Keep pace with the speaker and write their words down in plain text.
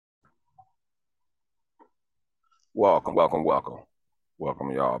Welcome, welcome, welcome.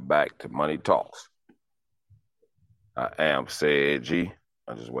 Welcome y'all back to Money Talks. I am said G.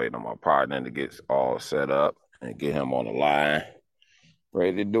 I'm just waiting on my partner to get all set up and get him on the line.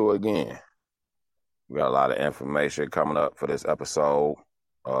 Ready to do it again. We got a lot of information coming up for this episode.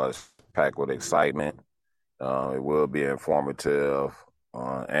 It's packed with excitement. It will be informative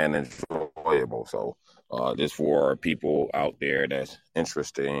and enjoyable. So this for people out there that's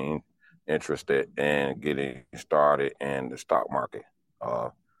interested in getting started in the stock market.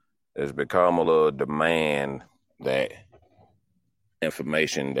 It's become a little demand that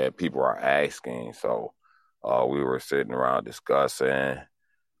information that people are asking. So we were sitting around discussing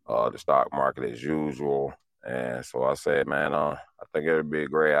the stock market as usual. And so I said, man, I think it would be a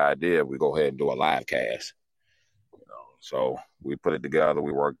great idea if we go ahead and do a live cast. So we put it together.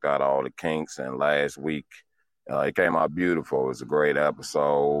 We worked out all the kinks, and last week it came out beautiful. It was a great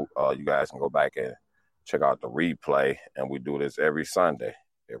episode. You guys can go back and check out the replay, and we do this every Sunday.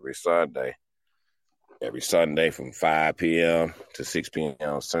 Every Sunday from 5 p.m. to 6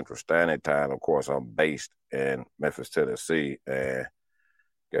 p.m. Central Standard Time. Of course, I'm based in Memphis, Tennessee, and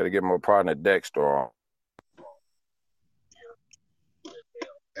got to get my partner Dexter on.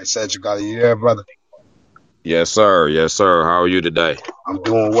 Hey, Cedric, are you there, brother? Yes, sir. Yes, sir. How are you today? I'm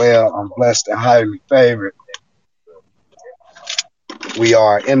doing well. I'm blessed and highly favored. We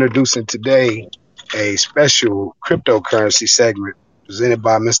are introducing today a special cryptocurrency segment presented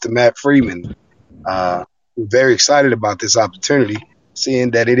by Mr. Matt Freeman. We're very excited about this opportunity,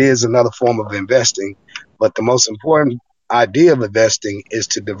 seeing that it is another form of investing. But the most important idea of investing is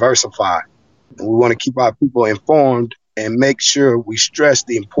to diversify. And we want to keep our people informed and make sure we stress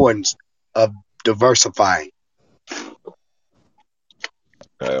the importance of diversifying.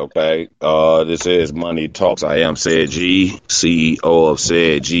 Okay. This is Money Talks. I am Said G, CEO of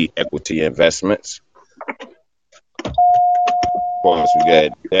Said G Equity Investments. Of course, we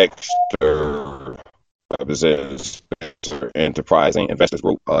got Dexter, represents Dexter Enterprising Investors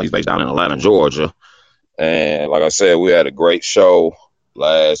Group. He's based down in Atlanta, Georgia. And like I said, we had a great show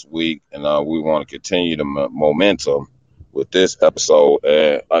last week, and we want to continue the momentum with this episode.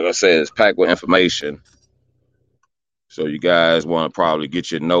 And like I said, it's packed with information. So you guys want to probably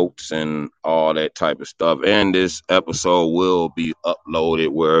get your notes and all that type of stuff. And this episode will be uploaded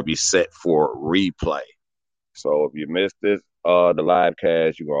where it'll be set for replay. So if you missed this, the live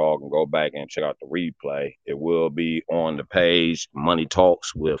cast, you all can go back and check out the replay. It will be on the page Money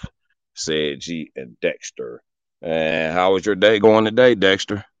Talks with Said G and Dexter. And how was your day going today,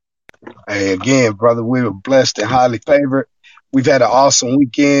 Dexter? Hey, again, brother, we were blessed and highly favored. We've had an awesome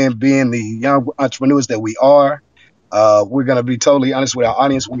weekend being the young entrepreneurs that we are. We're going to be totally honest with our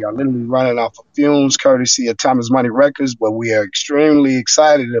audience. We are literally running off of fumes courtesy of Thomas Money Records, but we are extremely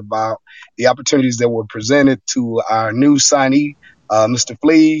excited about the opportunities that were presented to our new signee, Mr.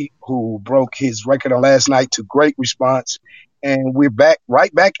 Flea, who broke his record on last night to great response. And we're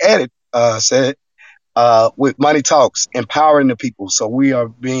right back at it, said with Money Talks, empowering the people. So we are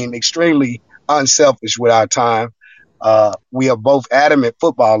being extremely unselfish with our time. We are both adamant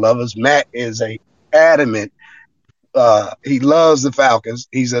football lovers. Matt is a adamant. He loves the Falcons.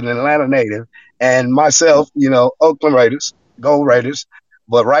 He's an Atlanta native, and myself, Oakland Raiders, Gold Raiders.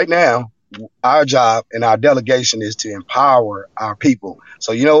 But right now, our job and our delegation is to empower our people.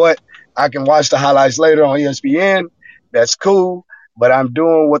 So you know what? I can watch the highlights later on ESPN. That's cool. But I'm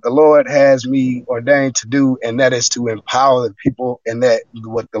doing what the Lord has me ordained to do, and that is to empower the people. And that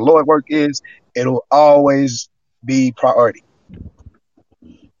what the Lord work is, it'll always be priority.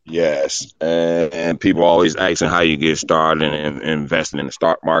 Yes, and people always asking how you get started and investing in the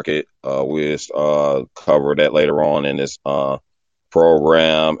stock market. We'll cover that later on in this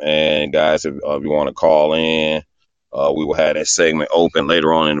program. And guys, if you want to call in, we will have that segment open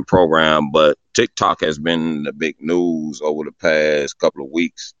later on in the program. But TikTok has been the big news over the past couple of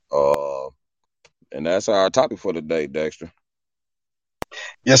weeks, and that's our topic for today, Dexter.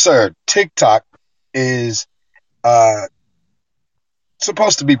 Yes, sir. TikTok is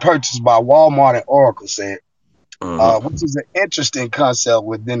supposed to be purchased by Walmart and Oracle, said, which is an interesting concept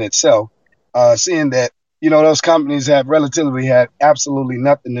within itself, seeing that, those companies have relatively had absolutely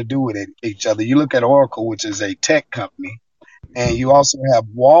nothing to do with each other. You look at Oracle, which is a tech company, and you also have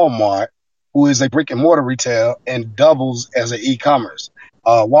Walmart, who is a brick and mortar retail and doubles as an e-commerce.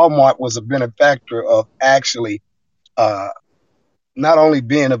 Walmart was a benefactor of actually not only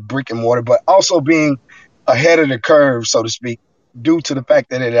being a brick and mortar, but also being ahead of the curve, so to speak, due to the fact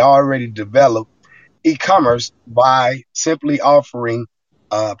that it had already developed e-commerce by simply offering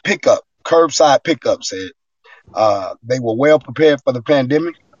curbside pickups. They were well prepared for the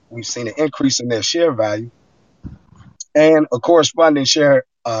pandemic. We've seen an increase in their share value. and a corresponding share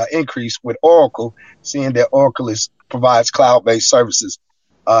increase with Oracle, seeing that provides cloud-based services.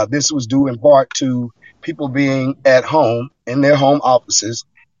 This was due in part to people being at home in their home offices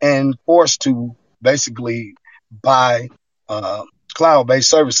and forced to basically buy uh, cloud-based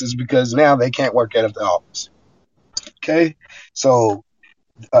services because now they can't work out of the office. Okay, so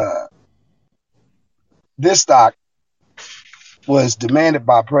uh, this stock was demanded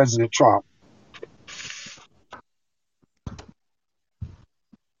by President Trump.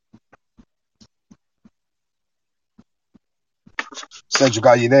 Cedric,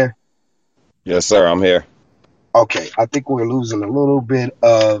 are you there? Yes, sir. I'm here. Okay, I think we're losing a little bit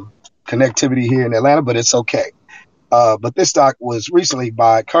of connectivity here in Atlanta, but it's okay. But this stock was recently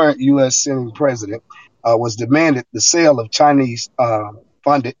by current U.S. sitting president was demanded the sale of Chinese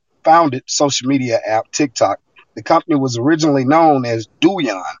funded founded social media app TikTok. The company was originally known as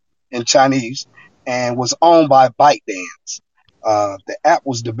Douyin in Chinese and was owned by ByteDance. The app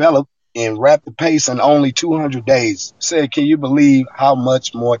was developed in rapid pace in only 200 days. Said, can you believe how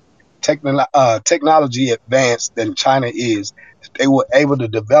much more technology advanced than China is? They were able to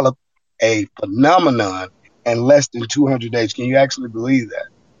develop a phenomenon in less than 200 days. Can you actually believe that?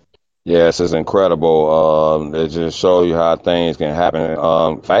 Yes, it's incredible. It just shows you how things can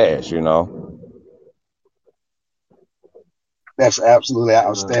happen fast, you know. That's absolutely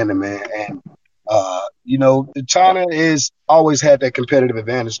outstanding, man. And China is always had that competitive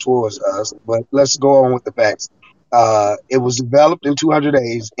advantage towards us. But let's go on with the facts. It was developed in 200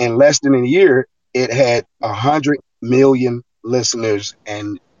 days. In less than a year, it had 100 million listeners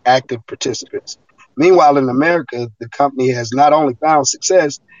and active participants. Meanwhile, in America, the company has not only found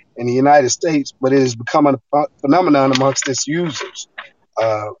success in the United States, but it has become a phenomenon amongst its users.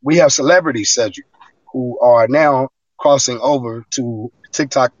 We have celebrities, Cedric, who are now crossing over to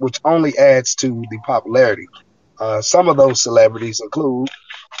TikTok, which only adds to the popularity. Some of those celebrities include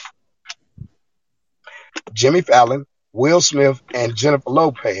Jimmy Fallon, Will Smith, and Jennifer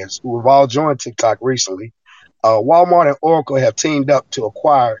Lopez, who have all joined TikTok recently. Walmart and Oracle have teamed up to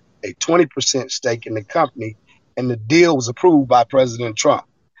acquire a 20% stake in the company, and the deal was approved by President Trump.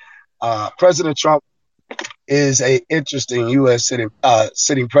 President Trump is a interesting U.S.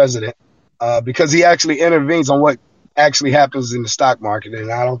 sitting president because he actually intervenes on what actually happens in the stock market, and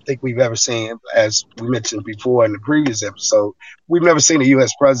I don't think we've ever seen, as we mentioned before in the previous episode, we've never seen a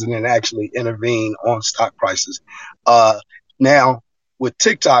U.S. president actually intervene on stock prices. Uh, Now, with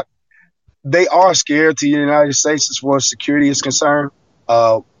TikTok, they are scared to the United States as far as security is concerned.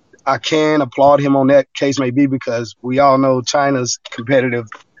 Uh, I can applaud him on that case, maybe because we all know China's competitive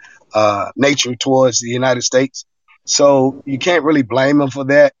nature towards the United States. So you can't really blame them for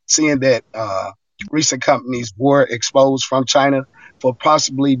that, seeing that recent companies were exposed from China for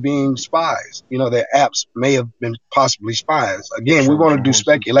possibly being spies. You know, their apps may have been possibly spies. Again, we want to do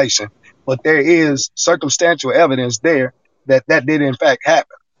speculation, but there is circumstantial evidence there that that did in fact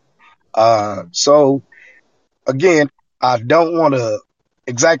happen. So again, I don't want to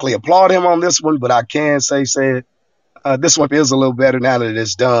exactly applaud him on this one, but I can say this one feels a little better now that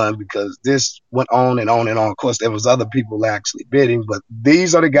it's done because this went on and on and on. Of course, there was other people actually bidding, but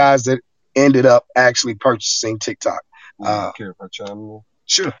these are the guys that ended up actually purchasing TikTok. Care if I chime in?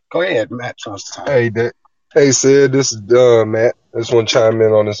 Sure, go ahead, Matt. Hey, Sid, this is Matt. I just want to chime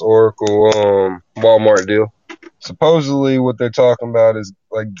in on this Oracle Walmart deal. Supposedly, what they're talking about is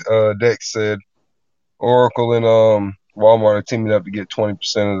like Dex said, Oracle and Walmart are teaming up to get 20%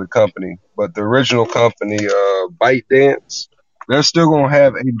 of the company, but the original company, ByteDance, they're still gonna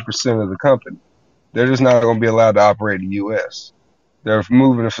have 80% of the company. They're just not gonna be allowed to operate in the U.S. They're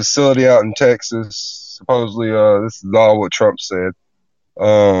moving a facility out in Texas. Supposedly, this is all what Trump said.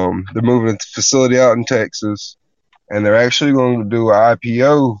 They're moving a facility out in Texas, and they're actually going to do an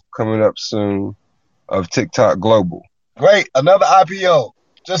IPO coming up soon of TikTok Global. Great, another IPO,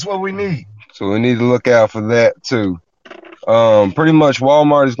 just what we need. So we need to look out for that too. Pretty much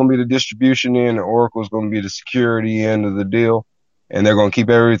Walmart is going to be the distribution end, and Oracle is going to be the security end of the deal, and they're going to keep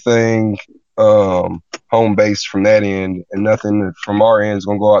everything home based from that end, and nothing from our end is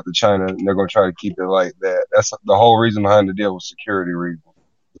going to go out to China, and they're going to try to keep it like that. That's the whole reason behind the deal was security reasons.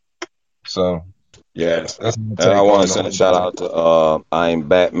 So Yes. that's my And take I want on to the send a whole shout deal. out to I'm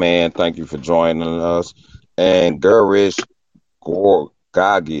Batman. Thank you for joining us. And Gurish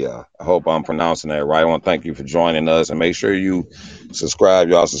Gorgagia. I hope I'm pronouncing that right. I want to thank you for joining us and make sure you subscribe.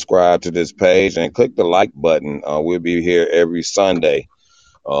 Y'all subscribe to this page and click the like button. We'll be here every Sunday,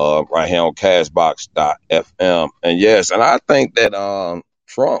 right here on Cashbox.fm. And yes, and I think that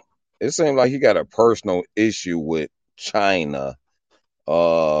Trump, it seems like he got a personal issue with China.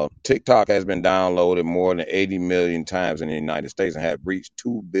 TikTok has been downloaded more than 80 million times in the United States and have reached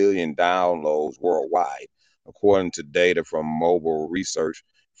 2 billion downloads worldwide, according to data from mobile research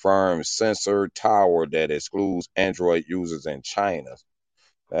firm Sensor Tower that excludes Android users in China.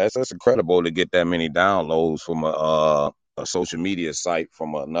 That's incredible to get that many downloads from a social media site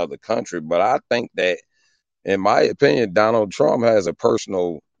from another country. But I think that, in my opinion, Donald Trump has a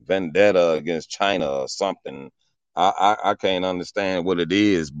personal vendetta against China or something. I can't understand what it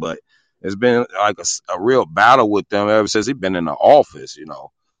is, but it's been like a real battle with them ever since he's been in the office, you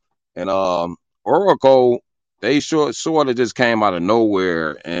know. And Oracle, they sort of just came out of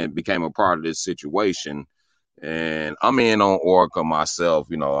nowhere and became a part of this situation. And I'm in on Oracle myself.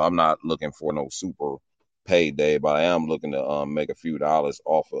 You know, I'm not looking for no super payday, but I am looking to make a few dollars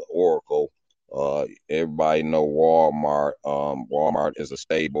off of Oracle. Everybody know Walmart. Walmart is a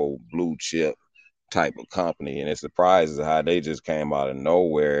stable blue chip type of company, and it surprises how they just came out of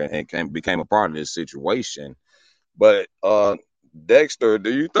nowhere and became a part of this situation. But Dexter,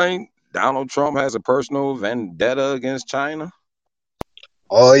 do you think Donald Trump has a personal vendetta against China?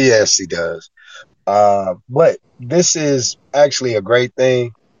 Oh yes, he does. But this is actually a great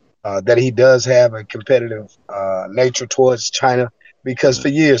thing that he does have a competitive nature towards China because Mm, for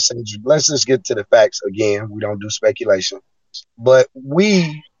years, let's just get to the facts again. We don't do speculation, but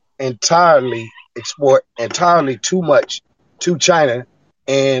we entirely export entirely too much to China,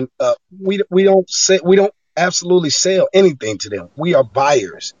 and we don't absolutely sell anything to them. We are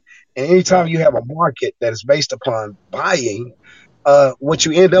buyers, and anytime right. you have a market that is based upon buying, what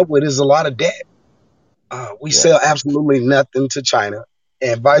you end up with is a lot of debt. We Yeah. sell absolutely nothing to China,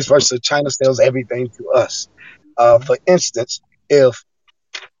 and vice Mhm. versa. China sells everything to us. For instance, if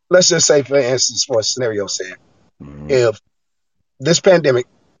let's just say, for instance, for a scenario, saying Mhm. if this pandemic,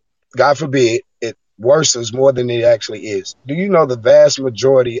 God forbid, it worsens more than it actually is, do you know the vast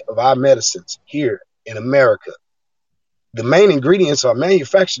majority of our medicines here in America, the main ingredients are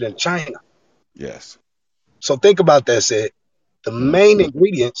manufactured in China? Yes. So think about that. Said the Mm. main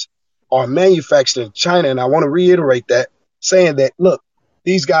ingredients are manufactured in China, and I want to reiterate that, saying that look,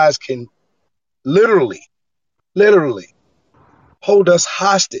 these guys can literally, literally hold us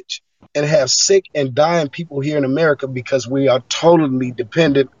hostage and have sick and dying people here in America because we are totally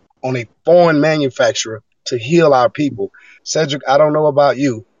dependent on a foreign manufacturer to heal our people. Cedric, I don't know about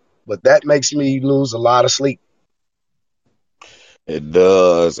you, but that makes me lose a lot of sleep. It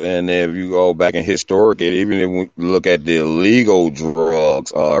does. And if you go back in historic, even if we look at the illegal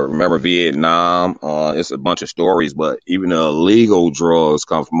drugs, remember Vietnam, it's a bunch of stories, but even the illegal drugs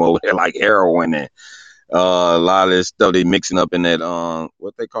come from over there, like heroin and a lot of this stuff they mixing up in that,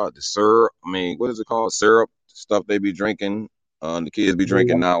 what they call it, the syrup. I mean, what is it called? Syrup stuff they be drinking, the kids be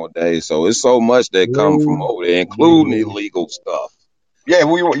drinking nowadays. So it's so much that come from over there, including illegal stuff. Yeah,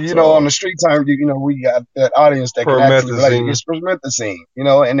 on So, the street term, we got that audience that can actually relate. Promethazine. It's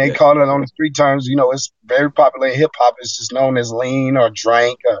promethazine, and they yeah, call it on the street terms. It's very popular in hip hop. It's just known as lean or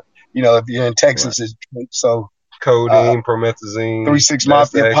drink. Or, if you're in right. Texas, it's drink. So, uh, Codeine, promethazine. 3 6 That's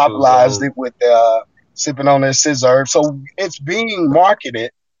the Mafia actual popularized zone. it with sipping on their scissor. So it's being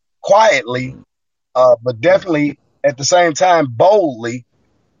marketed quietly, Mm, but yeah, definitely at the same time boldly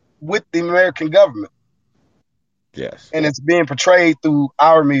with the American government. yes. And it's being portrayed through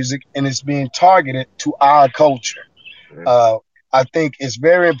our music and it's being targeted to our culture. Yeah, Uh, I think it's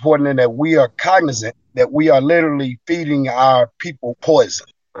very important that we are cognizant that we are literally feeding our people poison.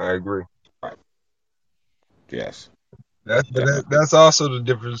 I agree. Right. Yes, definitely. That's also the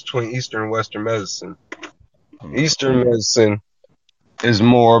difference between Eastern and Western medicine. Eastern Mm, medicine is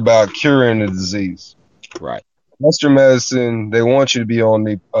more about curing the disease. right. Western medicine, they want you to be on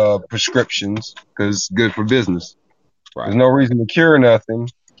the prescriptions because it's good for business. There's Right. no reason to cure nothing.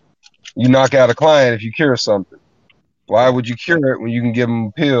 You knock out a client if you cure something. Why Right. would you cure it when you can give them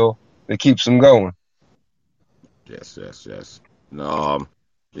a pill that keeps them going? Yes, yes, yes. Um,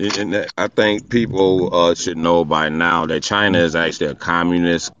 I think people should know by now that China is actually a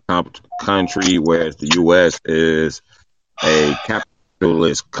communist country, whereas the U.S. is a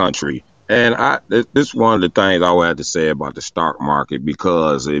capitalist country. And this is one of the things I would have to say about the stock market,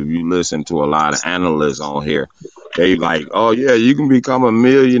 because if you listen to a lot of analysts on here, they like, oh yeah, you can become a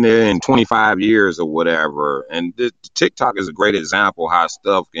millionaire in 25 years or whatever. And TikTok is a great example how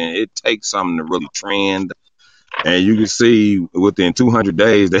stuff can, it takes something to really trend, and you can see within 200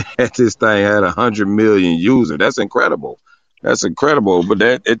 days that this thing had 100 million users. That's incredible. That's incredible. But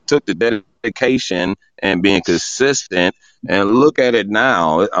that it took the dedication and being consistent. And look at it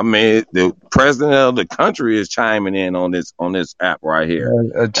now. I mean, the president of the country is chiming in on this app right here.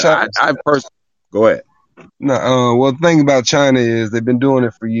 Uh, uh, And China, I first go ahead. No, well, the thing about China is they've been doing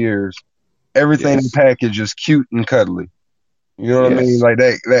it for years. Everything in the Yes, package is cute and cuddly. You know what I mean? yes, Like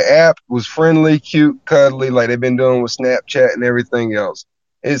that app was friendly, cute, cuddly, like they've been doing with Snapchat and everything else.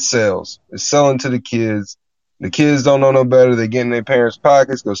 It sells. It's selling to the kids. The kids don't know no better. They get in their parents'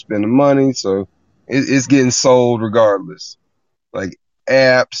 pockets, go spend the money. So it's getting sold regardless. Like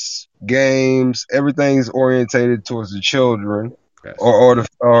apps, games, everything's orientated towards the children yes, or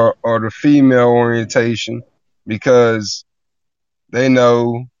the female orientation because they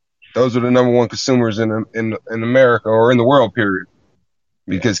know those are the number one consumers in America or in the world, period.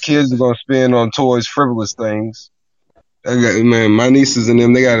 Because yes, kids are yes, gonna spend on toys, frivolous things. Man, my nieces and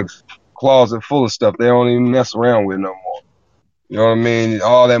them, they got a closet full of stuff they don't even mess around with no more. You know what I mean?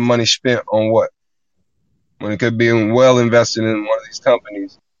 All that money spent on what? When it could be well invested in one of these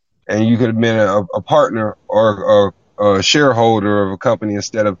companies, and you could have been a partner or a shareholder of a company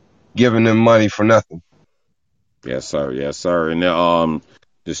instead of giving them money for nothing. yes, sir, yes, sir. And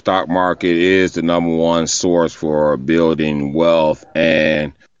the stock market is the number one source for building wealth.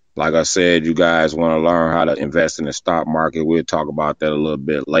 And like I said, you guys want to learn how to invest in the stock market. We'll talk about that a little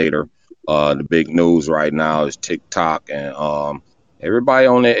bit later. The big news right now is TikTok, and everybody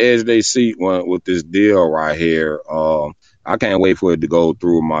on the edge of their seat with this deal right here. I can't wait for it to go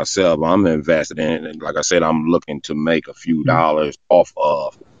through myself. I'm invested in it. Like I said, I'm looking to make a few dollars off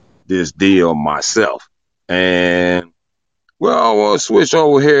of this deal myself. And well, we'll switch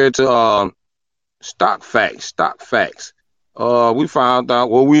over here to stock facts. Stock facts. We found out.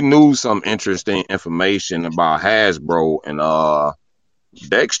 Well, we knew some interesting information about Hasbro and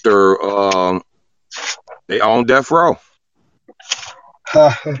Dexter. They own Death Row.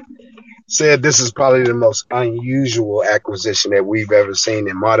 Said this is probably the most unusual acquisition that we've ever seen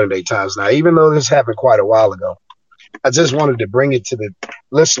in modern day times. Now, even though this happened quite a while ago, I just wanted to bring it to the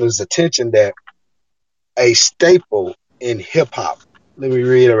listeners' attention that a staple in hip hop, let me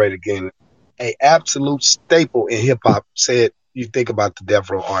reiterate again, a absolute staple in hip hop. Said you think about the Death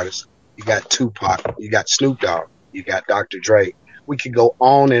Row artists. You got Tupac, you got Snoop Dogg, you got Dr. Dre. We could go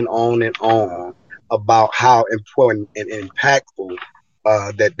on and on and on about how important and impactful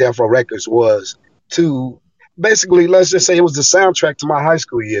that Death Row Records was to basically, let's just say it was the soundtrack to my high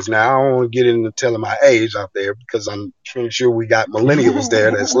school years. Now, I don't want to get into telling my age out there because I'm pretty sure we got millennials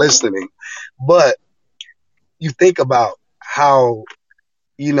there that's listening. But you think about how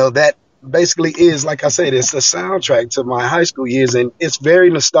that basically is, like I said, it's the soundtrack to my high school years, and it's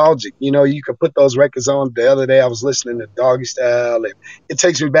very nostalgic. You can put those records on. The other day I was listening to Doggy Style, and it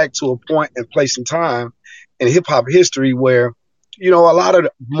takes me back to a point and place in time in hip hop history where a lot of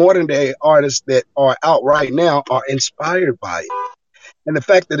the modern day artists that are out right now are inspired by it. And the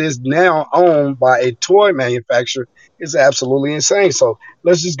fact that it's now owned by a toy manufacturer is absolutely insane. So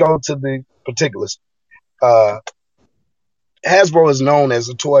let's just go to the particulars. uh Hasbro is known as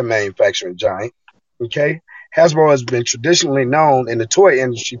a toy manufacturing giant. Okay. Hasbro has been traditionally known in the toy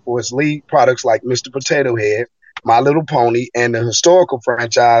industry for its lead products like Mr. Potato Head, My Little Pony, and the historical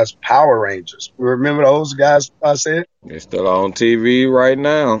franchise Power Rangers. Remember those guys I said? They're still on TV right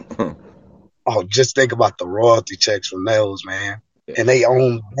now. Oh, just think about the royalty checks from those, man. And Yes, they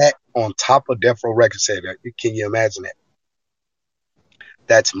own that on top of Death Row Records. Can you imagine that?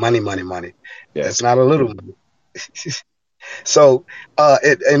 That's money, money, money. That's yes, not a little money. So,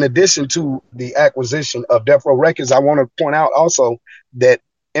 in addition to the acquisition of Death Row Records, I want to point out also that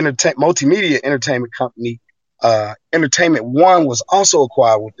multimedia entertainment company Entertainment One was also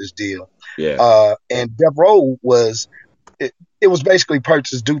acquired with this deal. yes, And Death Row it was basically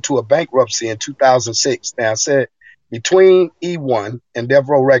purchased due to a bankruptcy in 2006. Now, I said between E1 and Death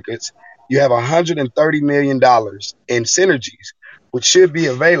Row Records, you have $130 million in synergies, which should be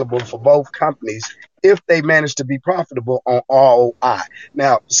available for both companies if they manage to be profitable on ROI.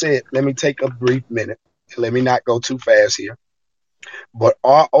 Now, said, let me take a brief minute. Let me not go too fast here. But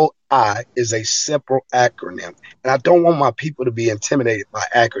ROI is a simple acronym. And I don't want my people to be intimidated by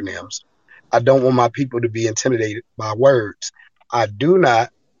acronyms. I don't want my people to be intimidated by words. I do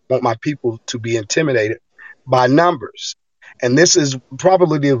not want my people to be intimidated by numbers. And this is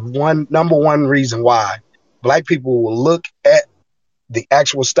probably the number one reason why Black people will look at the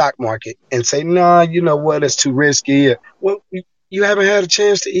actual stock market and say, nah, you know what, it's too risky. Well, you haven't had a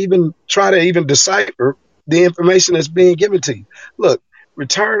chance to even try to even decipher the information that's being given to you. Look,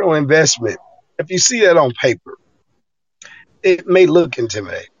 return on investment, if you see that on paper, it may look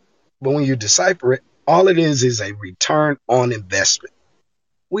intimidating, but when you decipher it, all it is a return on investment.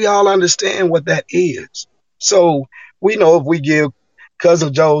 We all understand what that is. So we know if we give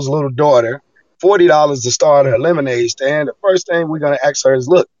Cousin Joe's little daughter $40 to start her lemonade stand, the first thing we're going to ask her is,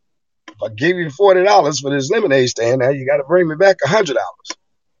 look, I give you $40 for this lemonade stand, now you got to bring me back $100.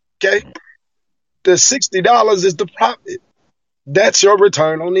 Okay, the $60 is the profit. That's your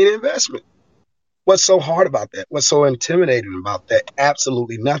return on the investment. What's so hard about that? What's so intimidating about that?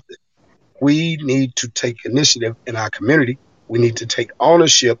 Absolutely nothing. We need to take initiative in our community. We need to take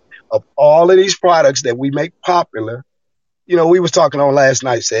ownership of all of these products that we make popular. We was talking on last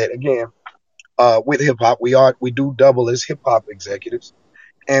night, said again, with hip hop, we do double as hip hop executives.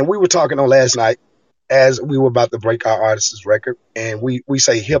 And we were talking on last night as we were about to break our artist's record. And we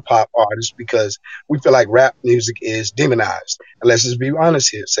say hip hop artists because we feel like rap music is demonized. And let's just be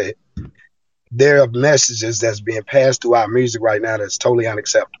honest here, say there are messages that's being passed through our music right now that's totally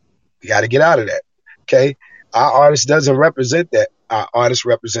unacceptable. We got to get out of that. Okay. Our artist doesn't represent that. Our artist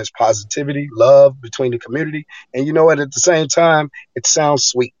represents positivity, love between the community. And you know what? At the same time, it sounds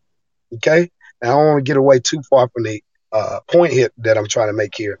sweet. Okay. Now, I don't want to get away too far from the point here that I'm trying to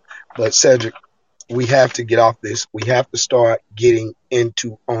make here. But Cedric, we have to get off this. We have to start getting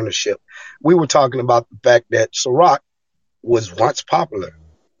into ownership. We were talking about the fact that Ciroc was once popular.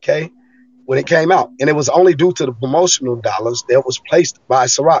 Okay. When it came out, and it was only due to the promotional dollars that was placed by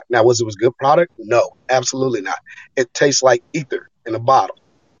Ciroc. Now, was it a good product? No, absolutely not. It tastes like ether in a bottle.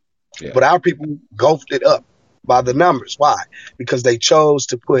 Yeah. But our people gulped it up by the numbers. Why? Because they chose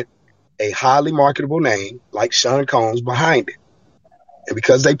to put a highly marketable name like Sean Combs behind it. And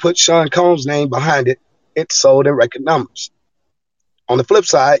because they put Sean Combs' name behind it, it sold in record numbers. On the flip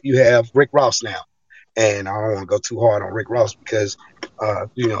side, you have Rick Ross now. And I don't want to go too hard on Rick Ross because,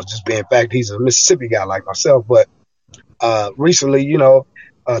 just being fact, he's a Mississippi guy like myself. But recently, to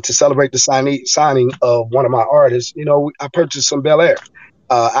celebrate the signing of one of my artists, I purchased some Bel Air.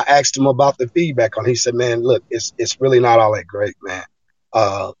 I asked him about the feedback on it. He said, man, look, it's really not all that great, man,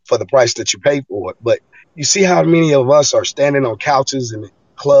 for the price that you pay for it. But you see how many of us are standing on couches and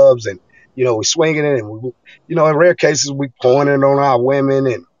clubs and, we're swinging it. And, we, in rare cases, we pouring it on our women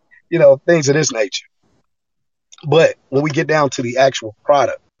and, things of this nature. But when we get down to the actual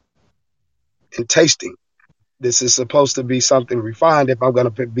product and tasting, this is supposed to be something refined if I'm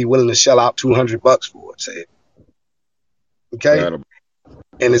going to be willing to shell out $200 for it, say. Okay?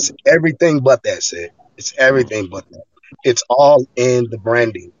 And it's everything but that, said. It's everything but that. It's all in the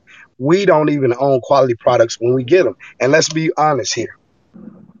branding. We don't even own quality products when we get them. And let's be honest here.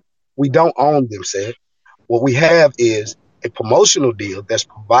 We don't own them, said. What we have is a promotional deal that's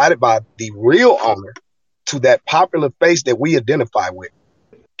provided by the real owner to that popular face that we identify with.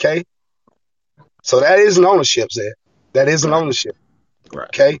 Okay? So that is an ownership, said. That is an ownership. Right.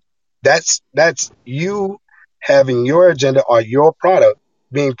 Okay? That's you having your agenda or your product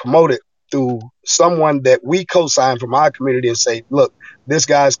being promoted through someone that we co-sign from our community and say, look, this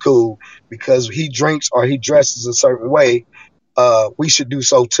guy's cool because he drinks or he dresses a certain way. We should do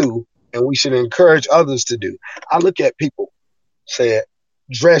so too. And we should encourage others to do. I look at people, said,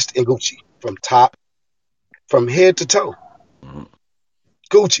 dressed in Gucci from head to toe. Mm-hmm.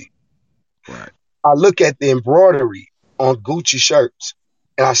 Gucci. Right. I look at the embroidery on Gucci shirts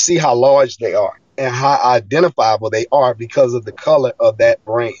and I see how large they are and how identifiable they are because of the color of that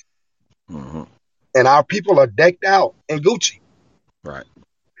brand. Mm-hmm. And our people are decked out in Gucci. Right.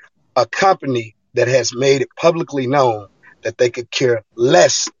 A company that has made it publicly known that they could care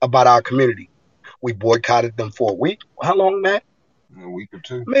less about our community. We boycotted them for a week. How long, Matt? A week or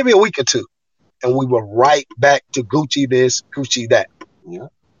two. Maybe a week or two. And we were right back to Gucci this, Gucci that. Yeah.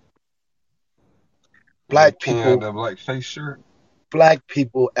 Black people. The black face shirt. Black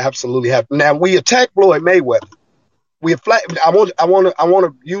people absolutely have. Now we attack Floyd Mayweather. I want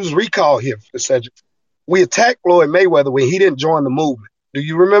to use recall here for Cedric. We attacked Floyd Mayweather when he didn't join the movement. Do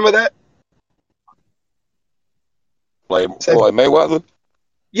you remember that? Floyd Mayweather?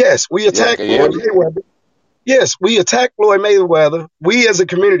 Yes, we attacked Floyd Mayweather. Yes, we attacked Floyd Mayweather. We as a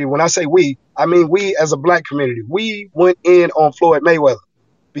community, when I say we, I mean we as a black community, we went in on Floyd Mayweather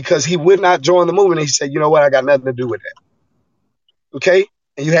because he would not join the movement. And he said, you know what, I got nothing to do with that. Okay?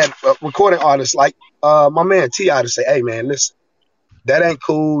 And you had recording artists like my man T.I. to say, hey, man, listen, that ain't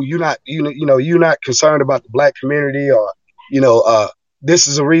cool. You're not concerned about the black community or, this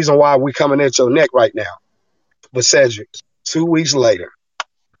is a reason why we're coming at your neck right now. But Cedric, 2 weeks later,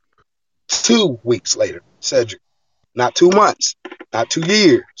 Cedric, not 2 months, not 2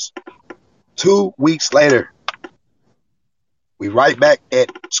 years, 2 weeks later, we right back at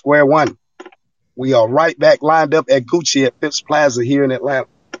square one. We are right back lined up at Gucci at Phipps Plaza here in Atlanta.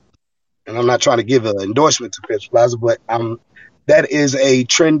 And I'm not trying to give an endorsement to Phipps Plaza, but that is a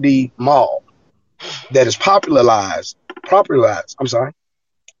trendy mall that is popularized,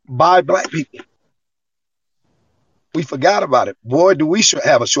 by black people. We forgot about it. Boy, do we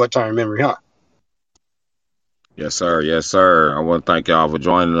have a short-term memory, huh? Yes, sir. Yes, sir. I want to thank y'all for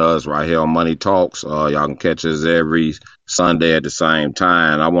joining us right here on Money Talks. Y'all can catch us every Sunday at the same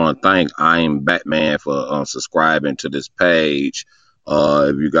time. I want to thank I Am Batman for subscribing to this page.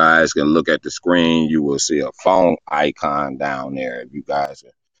 If you guys can look at the screen, you will see a phone icon down there. If you guys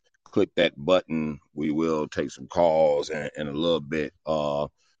click that button, we will take some calls in a little bit.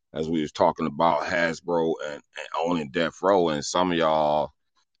 As we was talking about Hasbro and owning Death Row, and some of y'all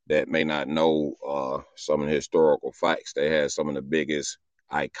that may not know some of the historical facts. They had some of the biggest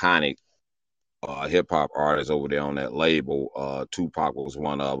iconic hip hop artists over there on that label. Tupac was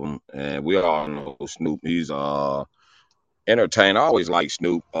one of them, and we all know Snoop. He's entertained. I always like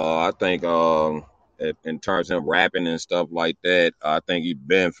Snoop. I think in terms of him rapping and stuff like that, I think he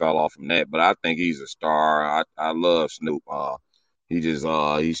been fell off from that. But I think he's a star. I love Snoop. He just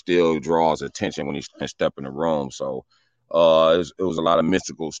he still draws attention when he step in the room. So it was a lot of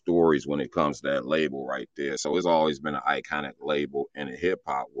mystical stories when it comes to that label right there. So it's always been an iconic label in the hip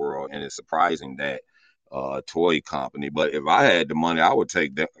hop world, and it's surprising that toy company. But if I had the money, I would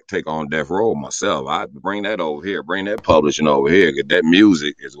take on Death Row myself. I'd bring that over here, bring that publishing over here, because that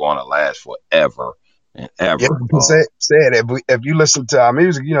music is going to last forever and Yeah, ever. you said if you listen to our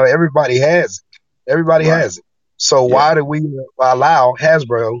music, everybody has it. Everybody Right. has it. So Yeah. why do we allow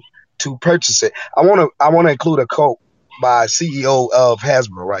Hasbro to purchase it? I want to include a quote by CEO of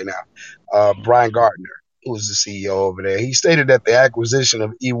Hasbro right now, Brian Gardner, who's the CEO over there. He stated that the acquisition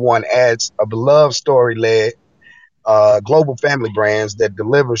of E1 adds a beloved story-led global family brands that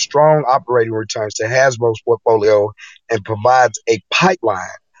deliver strong operating returns to Hasbro's portfolio and provides a pipeline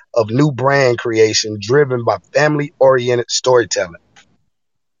of new brand creation driven by family-oriented storytelling.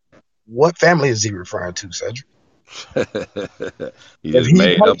 What family is he referring to, Cedric? He If just he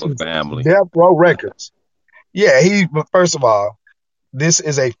made up a purchased family. Death Row Records, but first of all, this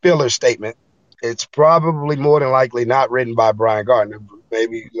is a filler statement. It's probably more than likely not written by Brian Gardner, but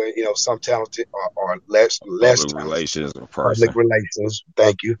maybe some talented or less Public talented relations public person. relations.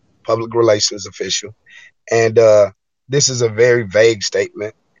 Thank you, public relations official. And this is a very vague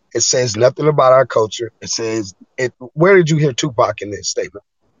statement. It says nothing about our culture. It says it. Where did you hear Tupac in this statement?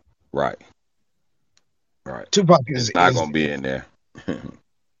 Right. Right. Tupac It's not is gonna be in there.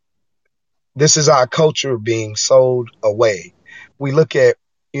 this is our culture being sold away. We look at,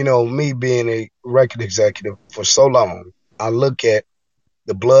 me being a record executive for so long, I look at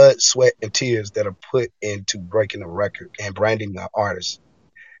the blood, sweat, and tears that are put into breaking a record and branding the artist.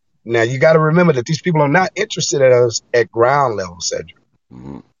 Now you got to remember that these people are not interested in us at ground level, Cedric.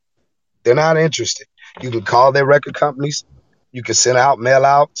 Mhm. They're not interested. You can call their record companies. You can send out mail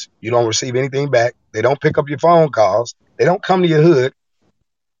outs. You don't receive anything back. They don't pick up your phone calls. They don't come to your hood.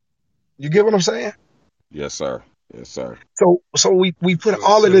 You get what I'm saying? Yes, sir. Yes, sir. So we put So as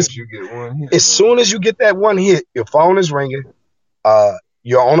all of soon this. as you get one hit, As soon as you get that one hit, your phone is ringing.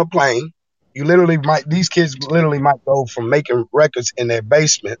 You're on a plane. These kids literally might go from making records in their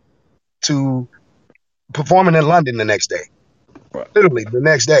basement to performing in London the next day. Right. Literally the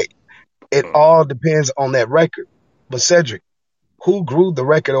next day. It all depends on that record. But Cedric, who grew the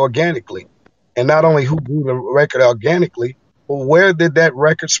record organically? And not only who grew the record organically, but where did that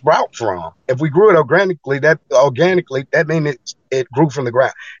record sprout from? If we grew it organically, that means it grew from the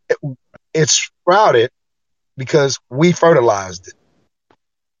ground. It sprouted because we fertilized it.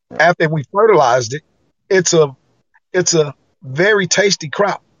 After we fertilized it, it's a very tasty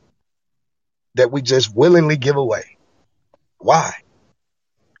crop that we just willingly give away. Why?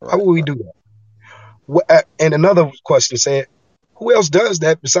 Why Right. would we do that? And another question said, who else does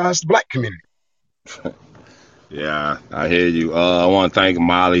that besides the black community? Yeah, I hear you. I want to thank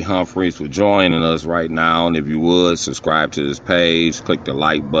Molly Humphreys for joining us right now. And if you would subscribe to this page, click the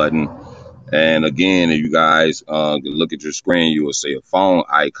like button. And again, if you guys look at your screen, you will see a phone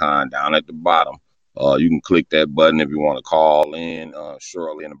icon down at the bottom. You can click that button if you want to call in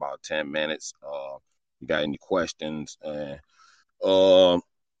shortly in about 10 minutes. You got any questions? Um,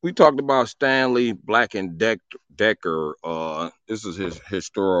 we talked about Stanley Black and Decker. This is his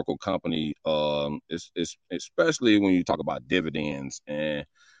historical company. It's especially when you talk about dividends, and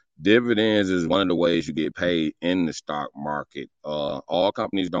dividends is one of the ways you get paid in the stock market. All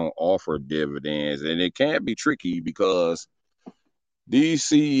companies don't offer dividends, and it can be tricky because these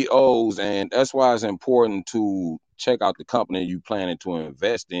CEOs, and that's why it's important to check out the company you planning to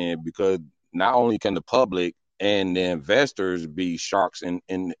invest in, because not only can the public and the investors be sharks in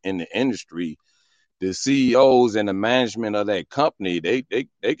the industry, the CEOs and the management of that company,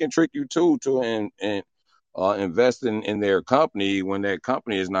 they can trick you too, and investing in their company when that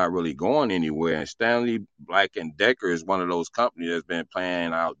company is not really going anywhere. And Stanley Black and Decker is one of those companies that's been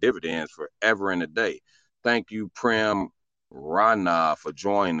paying out dividends forever and a day. Thank you, Prem Rana, for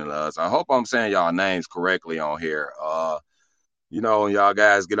joining us. I hope I'm saying y'all names correctly on here. Y'all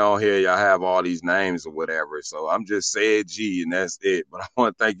guys get on here, y'all have all these names or whatever. So I'm just saying G, and that's it. But I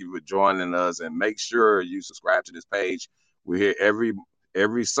want to thank you for joining us, and make sure you subscribe to this page. We're here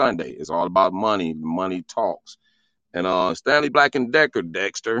every Sunday. It's all about money. Money talks. And Stanley Black and Decker,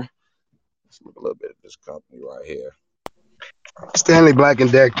 Dexter. Let's look a little bit at this company right here. Stanley Black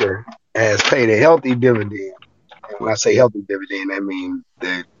and Decker has paid a healthy dividend. And when I say healthy dividend, that means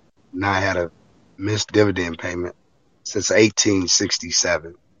they not had a missed dividend payment since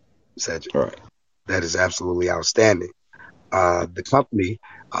 1867. Cedric. All right. That is absolutely outstanding. The company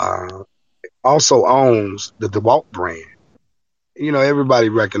also owns the DeWalt brand. Everybody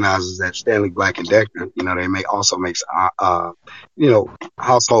recognizes that Stanley Black and Decker, they also makes,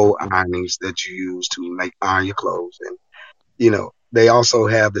 household ironings that you use to iron your clothes. And, they also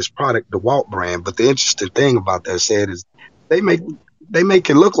have this product, the DeWalt brand. But the interesting thing about that said is they make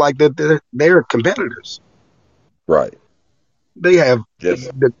it look like that they're competitors. Right. They have Yes.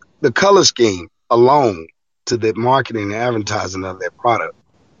 the color scheme alone to the marketing and advertising of their product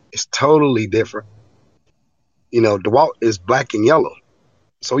is totally different. DeWalt is black and yellow.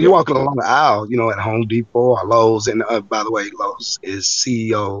 So you're walking along the aisle, at Home Depot or Lowe's. And by the way, Lowe's is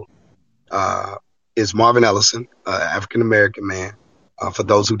CEO is Marvin Ellison, African American man, for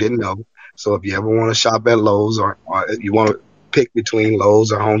those who didn't know. So if you ever want to shop at Lowe's or you want to pick between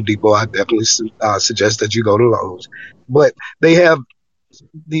Lowe's or Home Depot, I definitely suggest that you go to Lowe's. But they have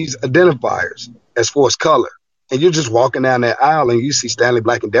these identifiers as far as color. And you're just walking down that aisle and you see Stanley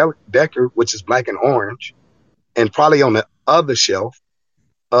Black and Decker, which is black and orange, and probably on the other shelf,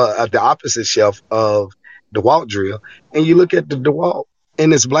 at the opposite shelf of DeWalt drill, and you look at the DeWalt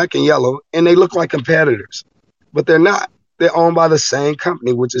and it's black and yellow, and they look like competitors, but they're not. They're owned by the same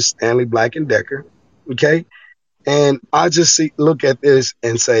company, which is Stanley Black and Decker. Okay, and I just look at this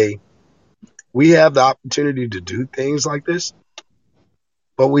and say, we have the opportunity to do things like this,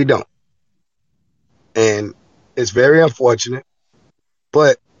 but we don't, and it's very unfortunate.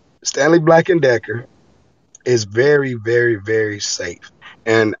 But Stanley Black and Decker is very, very, very safe.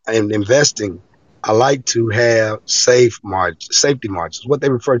 And in investing, I like to have safety margins, what they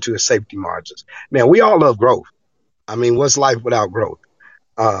refer to as safety margins. Man, we all love growth. I mean, what's life without growth?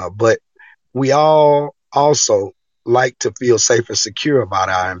 But we all also like to feel safe and secure about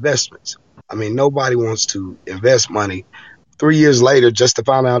our investments. I mean, nobody wants to invest money 3 years later just to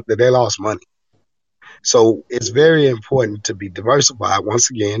find out that they lost money. So it's very important to be diversified once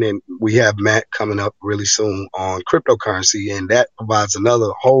again. And we have Matt coming up really soon on cryptocurrency, and that provides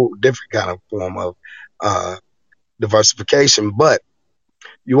another whole different kind of form of diversification. But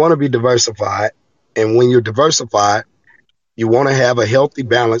you want to be diversified. And when you're diversified, you want to have a healthy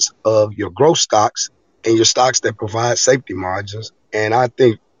balance of your growth stocks and your stocks that provide safety margins. And I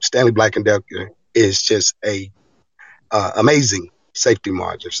think Stanley Black and Decker is just a amazing safety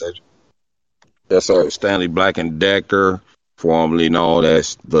margin, Cedric. Yes, sir. Stanley Black and Decker, formerly known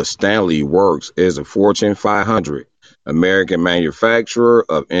as the Stanley Works, is a Fortune 500 American manufacturer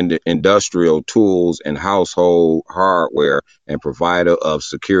of industrial tools and household hardware and provider of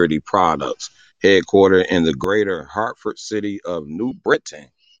security products, headquartered in the greater Hartford city of New Britain,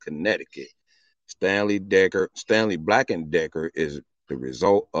 Connecticut. Stanley Black and Decker is the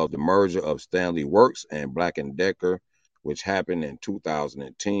result of the merger of Stanley Works and Black and Decker, which happened in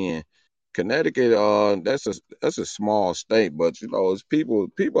 2010. Connecticut, that's a small state, but it's people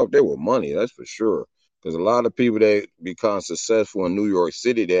up there with money, that's for sure. Because a lot of people that become successful in New York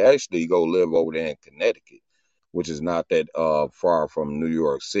City, they actually go live over there in Connecticut, which is not that far from New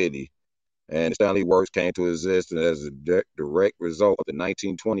York City. And Stanley Works came to existence as a direct result of the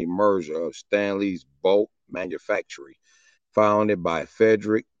 1920 merger of Stanley's Bulk Manufacturing, founded by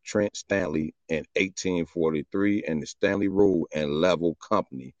Frederick Trent Stanley in 1843, and the Stanley Rule and Level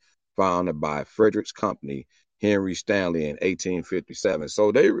Company, founded by Frederick's company, Henry Stanley, in 1857.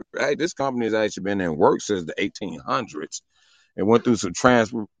 So this company has actually been in work since the 1800s. It went through some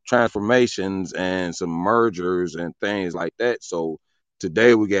transformations and some mergers and things like that. So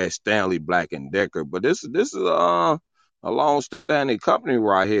today we got Stanley Black and Decker, but this is a long-standing company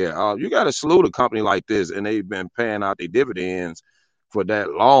right here. You got to salute a company like this, and they've been paying out their dividends for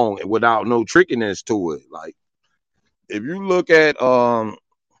that long without no trickiness to it. Like if you look at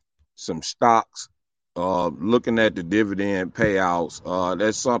some stocks, looking at the dividend payouts,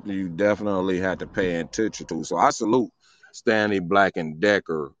 that's something you definitely have to pay attention to. So I salute Stanley Black and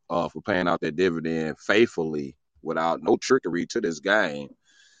Decker for paying out their dividend faithfully without no trickery to this game.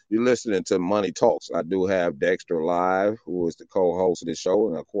 You're listening to Money Talks. I do have Dexter live, who is the co-host of the show,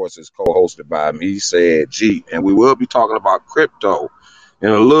 and of course, it's co-hosted by me, Said G. And we will be talking about crypto in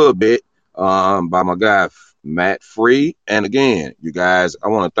a little bit by my guy Matt Free. And again, you guys, I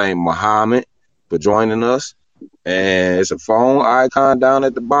want to thank Muhammad for joining us. And it's a phone icon down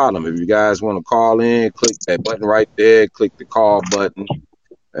at the bottom. If you guys want to call in, click that button right there, click the call button,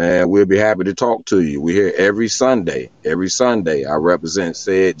 and we'll be happy to talk to you. We're here every Sunday. Every Sunday, I represent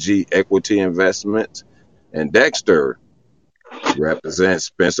Said G Equity Investments, and Dexter represents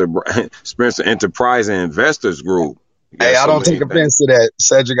Spencer Enterprise and Investors Group. You Hey, got I so don't take many things. offense to that,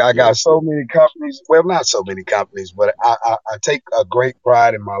 Cedric. I Yeah. got so many companies. Well, not so many companies, but I take a great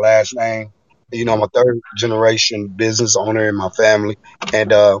pride in my last name. I'm a third generation business owner in my family.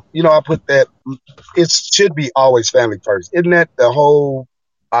 And, I put that, it should be always family first. Isn't that the whole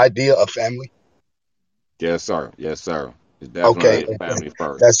idea of family? Yes, sir. Yes, sir. It's Okay. definitely family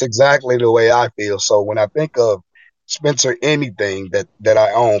first. That's exactly the way I feel. So when I think of Spencer, anything that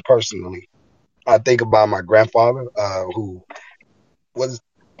I own personally, I think about my grandfather, who was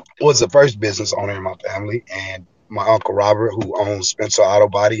was the first business owner in my family, and my uncle Robert, who owns Spencer Auto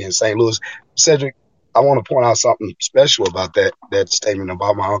Body in St. Louis. Cedric, I want to point out something special about that statement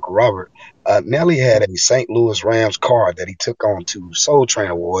about my uncle Robert. Nelly had a St. Louis Rams car that he took on to Soul Train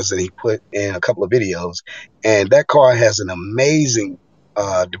Awards that he put in a couple of videos, and that car has an amazing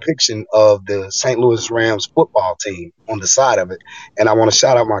depiction of the St. Louis Rams football team on the side of it. And I want to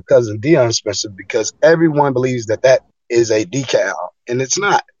shout out my cousin Dion Spencer because everyone believes that is a decal, and it's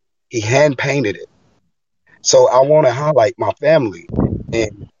not. He hand painted it. So I want to highlight my family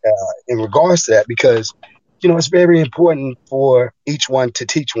in regards to that because it's very important for each one to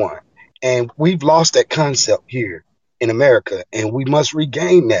teach one, and we've lost that concept here in America, and we must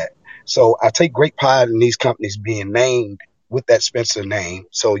regain that. So I take great pride in these companies being named with that Spencer name.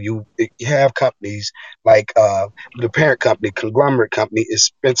 So you have companies like the parent company, conglomerate company is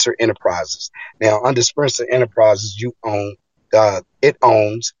Spencer Enterprises. Now under Spencer Enterprises, it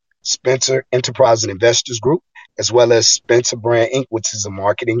owns Spencer Enterprise and Investors Group, as well as Spencer Brand Inc., which is a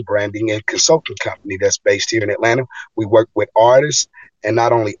marketing, branding, and consulting company that's based here in Atlanta. We work with artists, and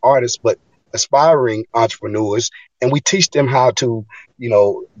not only artists, but aspiring entrepreneurs, and we teach them how to,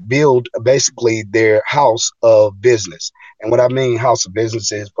 build basically their house of business. And what I mean house of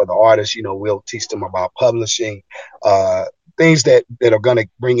business is for the artists, we'll teach them about publishing, uh, things that are going to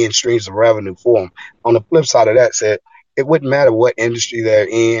bring in streams of revenue for them. On the flip side of that, said it wouldn't matter what industry they're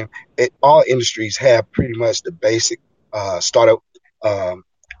in. All industries have pretty much the basic startup um,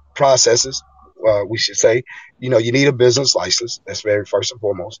 processes. We should say, you need a business license. That's very first and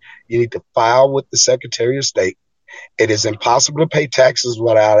foremost. You need to file with the Secretary of State. It is impossible to pay taxes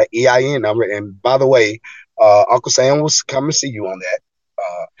without an EIN number. And by the way, Uncle Sam will come and see you on that.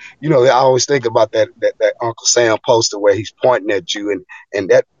 I always think about that Uncle Sam poster where he's pointing at you, and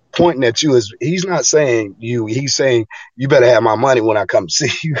that pointing at you is he's not saying you, he's saying you better have my money when I come see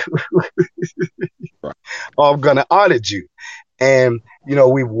you, Right. or I'm gonna audit you. And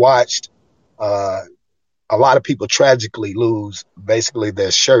we've watched uh, a lot of people tragically lose basically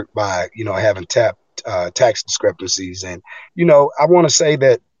their shirt by having tax discrepancies. And I want to say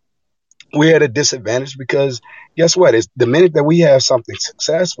that we're at a disadvantage because guess what? It's the minute that we have something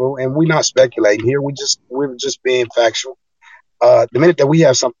successful, and we're not speculating here, we're just being factual. The minute that we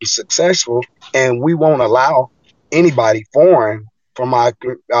have something successful, and we won't allow anybody foreign from our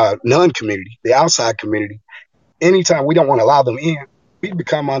non-community, the outside community, anytime we don't want to allow them in, we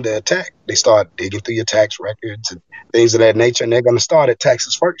become under attack. They start digging through your tax records and things of that nature, and they're going to start at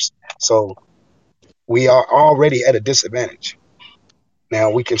taxes first. So we are already at a disadvantage.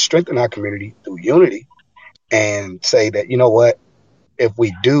 Now we can strengthen our community through unity and say that, you know what, if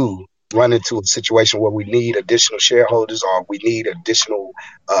we do run into a situation where we need additional shareholders or we need additional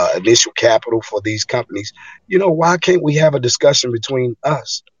initial capital for these companies, why can't we have a discussion between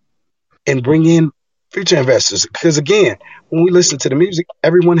us and bring in future investors? Because again, when we listen to the music,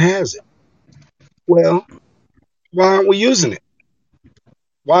 everyone has it. Well, why aren't we using it?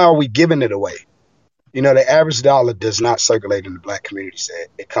 Why are we giving it away? The average dollar does not circulate in the black community. Said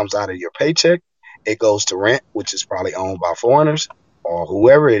it comes out of your paycheck. It goes to rent, which is probably owned by foreigners or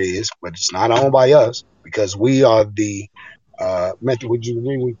whoever it is, but it's not owned by us because we are the method. Would you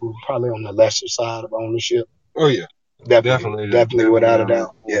agree? We're probably on the lesser side of ownership. Oh yeah, Definitely, definitely, definitely without a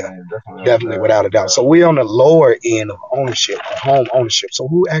doubt. Yeah, definitely on definitely without a doubt. So we're on the lower end of ownership, of home ownership. So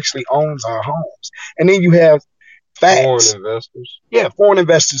who actually owns our homes? And then you have foreign facts. investors. Yeah, foreign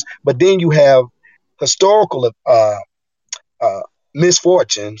investors. But then you have historical uh,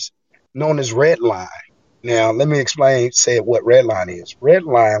 misfortunes known as red line. Now, let me explain, say what red line is. Red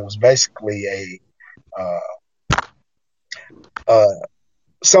line was basically uh, uh,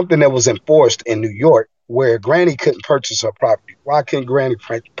 something that was enforced in New York where Granny couldn't purchase her property. Why couldn't Granny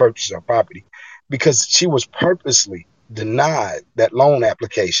purchase her property? Because she was purposely denied that loan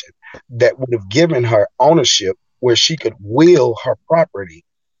application that would have given her ownership where she could will her property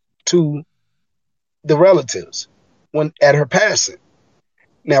to the relatives when at her passing.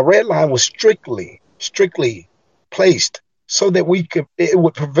 Now, red line was strictly placed so that it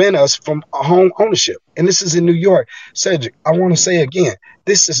would prevent us from home ownership. And this is in New York. Cedric, I want to say again,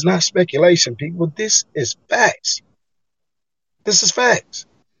 this is not speculation, people. This is facts. This is facts.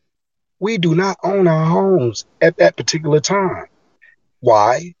 We do not own our homes at that particular time.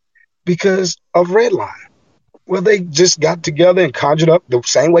 Why? Because of red line. Well, they just got together and conjured up the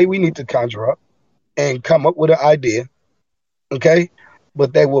same way we need to conjure up and come up with an idea. Okay.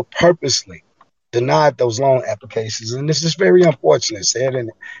 But they will purposely denied those loan applications. And this is very unfortunate, said.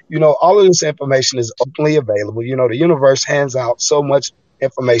 And, all of this information is openly available. The universe hands out so much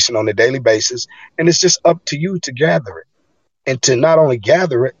information on a daily basis, and it's just up to you to gather it and to not only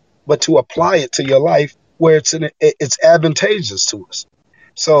gather it, but to apply it to your life where it's advantageous to us.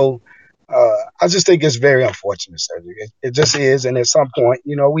 So, I just think it's very unfortunate, Cedric. It just is. And at some point,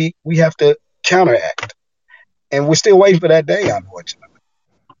 we have to counteract. And we're still waiting for that day, unfortunately.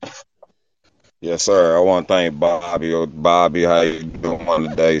 Yes, sir. I want to thank Bobby. Bobby, how you doing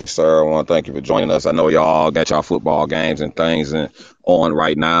today, sir? I want to thank you for joining us. I know y'all got y'all football games and things on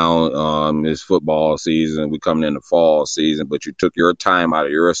right now. It's football season. We coming in the fall season, but you took your time out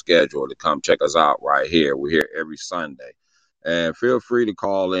of your schedule to come check us out right here. We're here every Sunday. And feel free to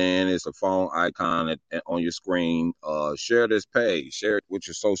call in. It's a phone icon on your screen. Share this page. Share it with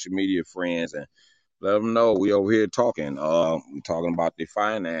your social media friends and let them know we over here talking. We talking about the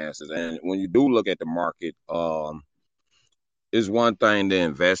finances, and when you do look at the market, it's one thing to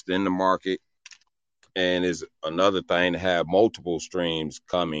invest in the market, and it's another thing to have multiple streams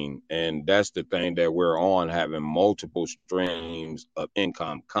coming. And that's the thing that we're on, having multiple streams of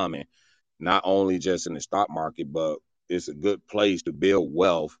income coming, not only just in the stock market, but it's a good place to build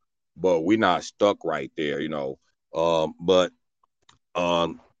wealth. But we're not stuck right there. But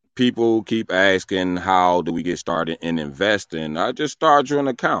people keep asking how do we get started in investing. I just started you an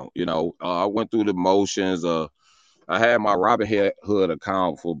account. I went through the motions. I had my Robinhood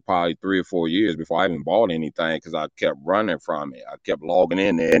account for probably 3 or 4 years before I even bought anything because I kept running from it. I kept logging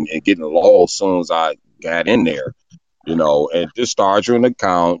in there and getting lost as soon as I got in there. And just start you an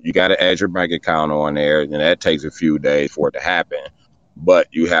account. You got to add your bank account on there, and that takes a few days for it to happen. But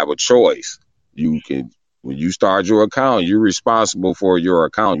you have a choice. You can When you start your account, you're responsible for your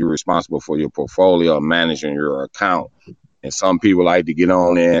account. You're responsible for your portfolio, managing your account. And some people like to get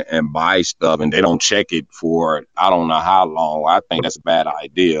on there and buy stuff and they don't check it for I don't know how long. I think that's a bad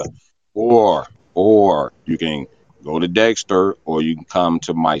idea. Or you can go to Dexter or you can come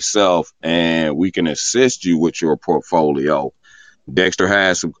to myself and we can assist you with your portfolio. Dexter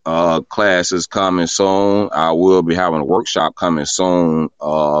has some classes coming soon. I will be having a workshop coming soon.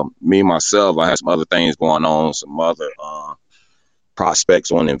 Me, myself, I have some other things going on, some other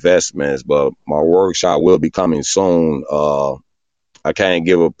prospects on investments, but my workshop will be coming soon. I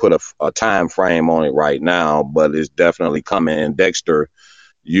can't put a time frame on it right now, but it's definitely coming. And Dexter,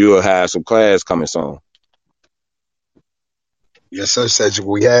 you'll have some class coming soon. Yes, sir, Cedric,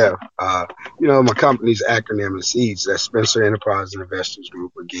 we have. My company's acronym is SEEDS. That's Spencer Enterprise and Investors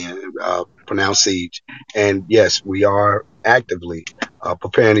Group, again, pronounced SEEDS. And yes, we are actively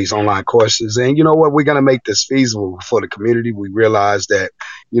preparing these online courses. And you know what? We're going to make this feasible for the community. We realize that,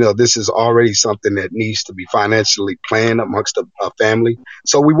 this is already something that needs to be financially planned amongst a family.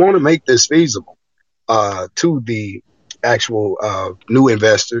 So we want to make this feasible to the actual new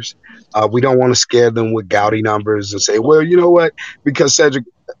investors. We don't want to scare them with gaudy numbers and say, well, you know what? Because Cedric,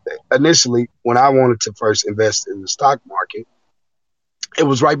 initially, when I wanted to first invest in the stock market, it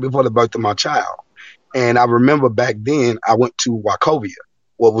was right before the birth of my child. And I remember back then I went to Wachovia,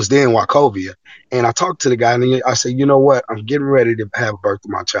 what was then Wachovia, and I talked to the guy and I said, you know what? I'm getting ready to have birth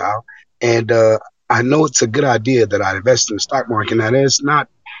of my child. And I know it's a good idea that I invest in the stock market. Now, it's not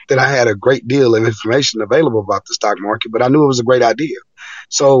that I had a great deal of information available about the stock market, but I knew it was a great idea.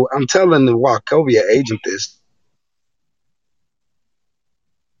 So I'm telling the Wachovia agent this.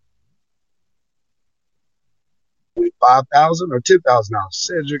 5,000 or $10,000.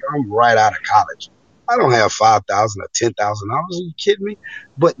 Cedric, I'm right out of college. I don't have 5,000 or $10,000. Are you kidding me?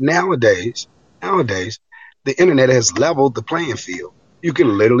 But nowadays, the internet has leveled the playing field. You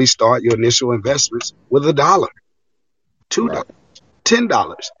can literally start your initial investments with $1. $2, Right.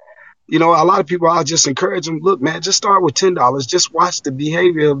 $10. A lot of people, I'll just encourage them, look, man, just start with $10. Just watch the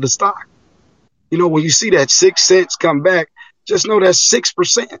behavior of the stock. When you see that 6 cents come back, just know that's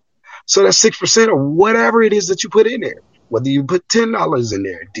 6%. So that's 6% of whatever it is that you put in there. Whether you put $10 in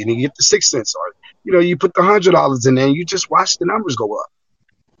there, then you get the 6 cents, or you put the $100 in there, and you just watch the numbers go up.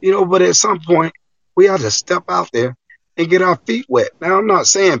 But at some point we have to step out there and get our feet wet. Now, I'm not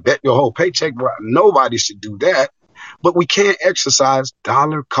saying bet your whole paycheck, bro. Nobody should do that. But we can exercise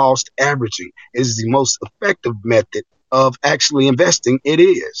dollar cost averaging. It is the most effective method of actually investing. It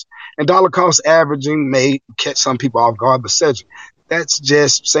is. And dollar cost averaging may catch some people off guard, but Cedric, that's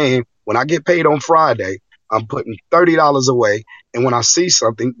just saying when I get paid on Friday, I'm putting $30 away. And when I see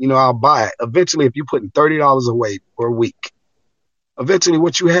something, I'll buy it. Eventually, if you're putting $30 away per week, eventually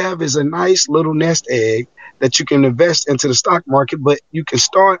what you have is a nice little nest egg that you can invest into the stock market, but you can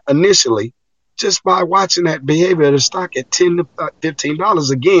start initially just by watching that behavior of the stock at $10 to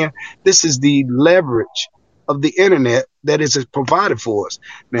 $15. Again, this is the leverage of the internet that is provided for us.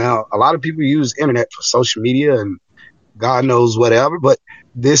 Now, a lot of people use internet for social media and God knows whatever, but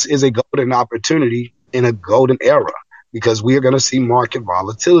this is a golden opportunity in a golden era because we are going to see market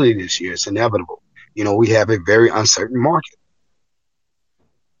volatility this year. It's inevitable. We have a very uncertain market.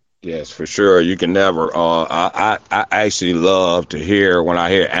 Yes, for sure. You can never. I actually love to hear when I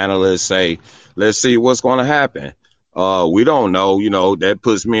hear analysts say, "Let's see what's going to happen." We don't know. That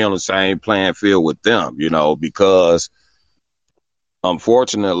puts me on the same playing field with them. Because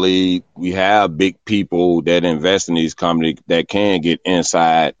unfortunately, we have big people that invest in these companies that can get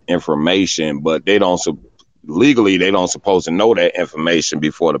inside information, but legally they don't supposed to know that information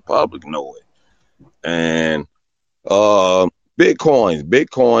before the public know it. And uh,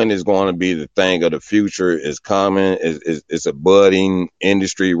 Bitcoin is going to be the thing of the future. It's coming. It's a budding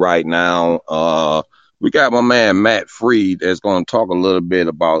industry right now. We got my man Matt Freed that's going to talk a little bit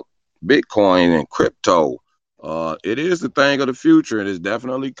about Bitcoin and crypto. It is the thing of the future. It is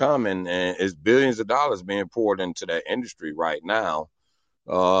definitely coming, and it's billions of dollars being poured into that industry right now.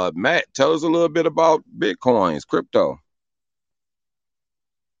 Matt, tell us a little bit about Bitcoins, crypto.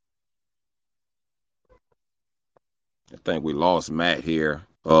 I think we lost Matt here.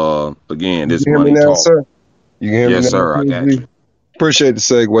 Again, You this can hear me money now, talk. sir? You can hear me Yes, now, sir. I got KG? you. Appreciate the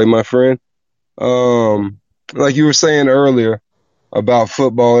segue, my friend. Um, like you were saying earlier about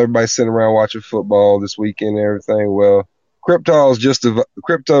football, everybody sitting around watching football this weekend and everything. Well, crypto is just as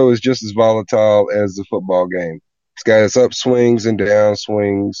volatile as the football game. It's got its upswings and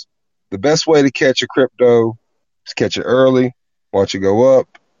downswings. The best way to catch a crypto is catch it early, watch it go up,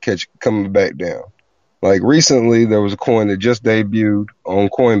 catch it coming back down. Like recently, there was a coin that just debuted on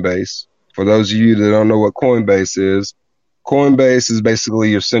Coinbase. For those of you that don't know what Coinbase is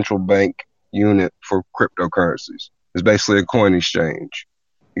basically your central bank unit for cryptocurrencies. It's basically a coin exchange.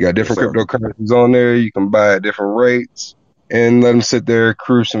 You got Yes, different sir. cryptocurrencies on there. You can buy at different rates and let them sit there,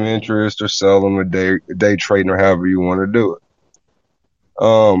 accrue some interest, or sell them a day trading, or however you want to do it.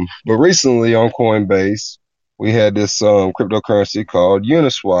 But recently on Coinbase, we had this cryptocurrency called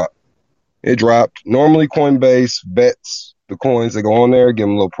Uniswap. It dropped. Normally, Coinbase vets the coins that go on there, give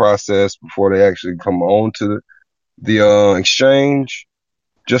them a little process before they actually come on to the exchange,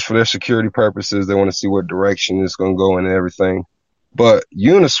 just for their security purposes. They want to see what direction it's going to go in and everything. But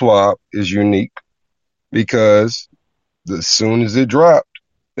Uniswap is unique because as soon as it dropped,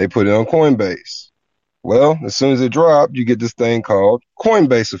 they put it on Coinbase. Well, as soon as it dropped, you get this thing called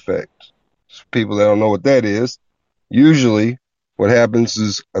Coinbase effect. For people that don't know what that is, usually what happens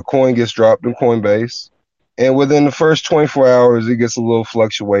is a coin gets dropped in Coinbase, and within the first 24 hours, it gets a little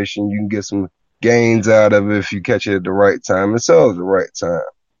fluctuation. You can get some gains out of it if you catch it at the right time and sell at the right time.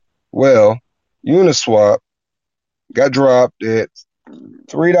 Well, Uniswap got dropped at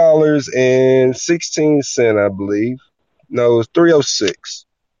 $3.16, I believe. No, it was 3.06,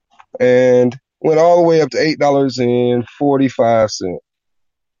 and went all the way up to $8.45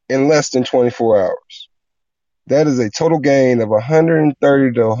 in less than 24 hours. That is a total gain of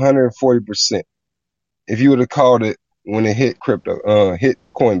 130 to 140% if you would have called it when it hit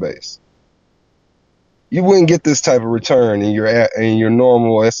Coinbase. You wouldn't get this type of return in your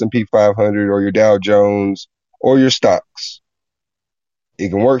normal S&P 500 or your Dow Jones or your stocks. It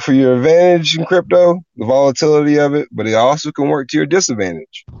can work for your advantage in crypto, the volatility of it, but it also can work to your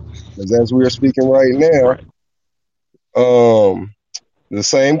disadvantage. Because as we are speaking right now, Right. the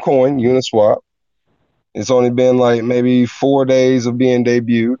same coin, Uniswap, it's only been like maybe 4 days of being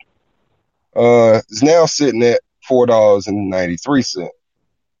debuted. It's now sitting at $4.93.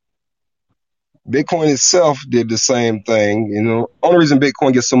 Bitcoin itself did the same thing. Only reason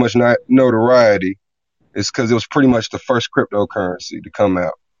Bitcoin gets so much notoriety It's because it was pretty much the first cryptocurrency to come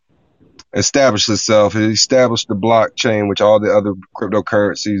out. Established itself. It established the blockchain, which all the other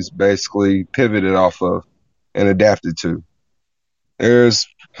cryptocurrencies basically pivoted off of and adapted to. There's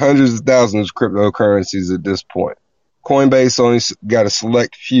hundreds of thousands of cryptocurrencies at this point. Coinbase only got a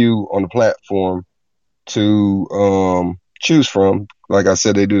select few on the platform to choose from. Like I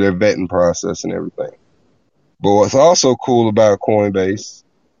said, they do their vetting process and everything. But what's also cool about Coinbase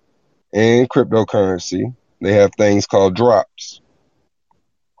and cryptocurrency, they have things called drops.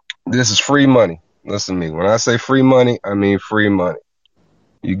 This is free money. Listen to me. When I say free money, I mean free money.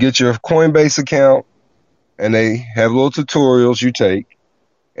 You get your Coinbase account and they have little tutorials you take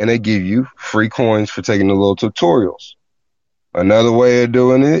and they give you free coins for taking the little tutorials. Another way of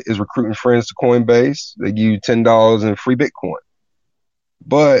doing it is recruiting friends to Coinbase. They give you $10 in free Bitcoin.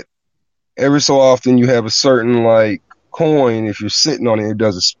 But every so often you have a certain like coin, if you're sitting on it, it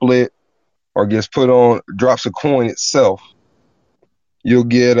does a split or gets put on, drops a coin itself. You'll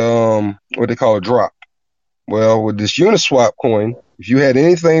get what they call a drop. Well, with this Uniswap coin, if you had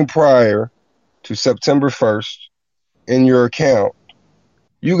anything prior to September 1st in your account,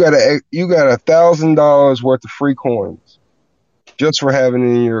 you got $1,000 worth of free coins just for having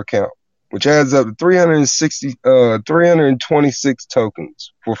it in your account, which adds up to 326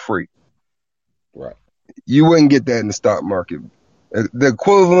 tokens for free. Right. You wouldn't get that in the stock market. The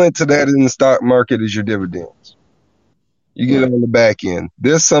equivalent to that in the stock market is your dividends. You get it on the back end.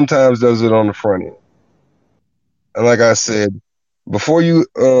 This sometimes does it on the front end. And like I said, before you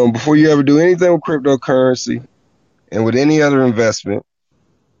ever do anything with cryptocurrency and with any other investment,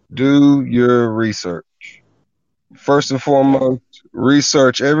 do your research. First and foremost,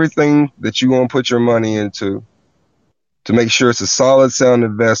 research everything that you want to put your money into to make sure it's a solid, sound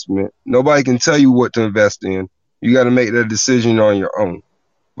investment. Nobody can tell you what to invest in. You got to make that decision on your own.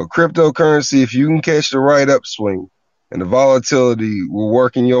 But cryptocurrency, if you can catch the right upswing and the volatility will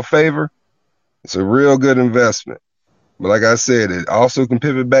work in your favor, it's a real good investment. But like I said, it also can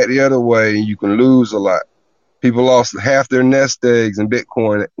pivot back the other way and you can lose a lot. People lost half their nest eggs in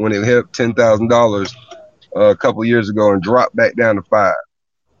Bitcoin when it hit $10,000 a couple of years ago and dropped back down to 5.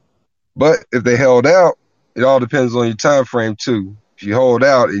 But if they held out, it all depends on your time frame too. If you hold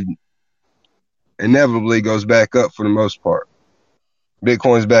out, it inevitably goes back up for the most part.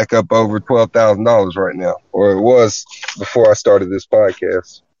 Bitcoin's back up over $12,000 right now, or it was before I started this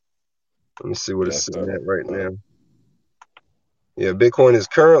podcast. Let me see what it's sitting at right now. Yeah, Bitcoin is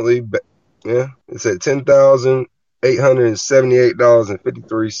currently, it's at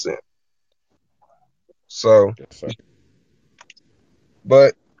 $10,878.53. So,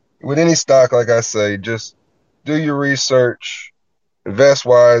 but with any stock, like I say, just do your research, invest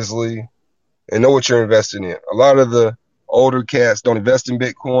wisely, and know what you're investing in. A lot of the older cats don't invest in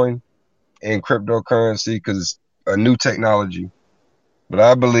Bitcoin and cryptocurrency because it's a new technology. But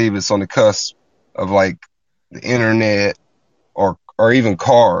I believe it's on the cusp of like the internet or even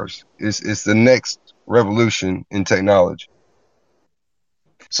cars. It's the next revolution in technology.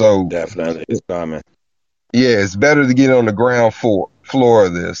 So definitely it's coming. Yeah, it's better to get on the ground floor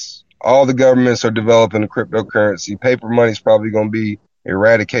of this. All the governments are developing a cryptocurrency. Paper money's probably going to be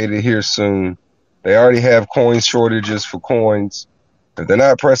eradicated here soon. They already have coin shortages for coins. If they're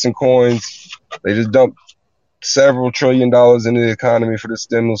not pressing coins, they just dump several $1 trillion into the economy for the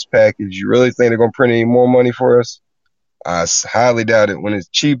stimulus package. You really think they're going to print any more money for us? I highly doubt it. When it's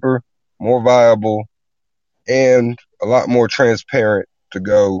cheaper, more viable, and a lot more transparent to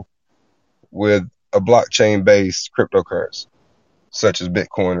go with a blockchain-based cryptocurrency, such as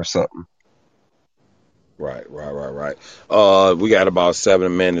Bitcoin or something. Right. We got about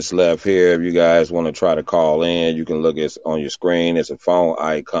 7 minutes left here. If you guys want to try to call in, you can look at on your screen. It's a phone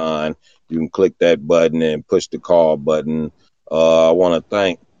icon. You can click that button and push the call button. I want to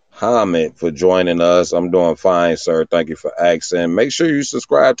thank Hamid for joining us. I'm doing fine, sir. Thank you for asking. Make sure you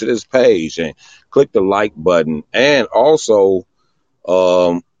subscribe to this page and click the like button. And also,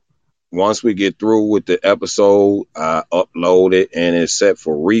 once we get through with the episode, I upload it and it's set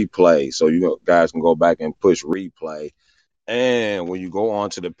for replay. So you guys can go back and push replay. And when you go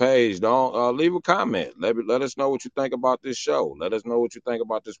onto the page, don't leave a comment. Let us know what you think about this show. Let us know what you think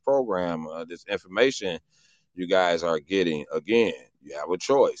about this program, this information you guys are getting. Again, you have a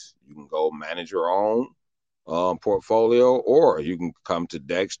choice. You can go manage your own portfolio, or you can come to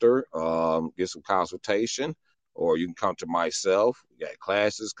Dexter, get some consultation, or you can come to myself. We got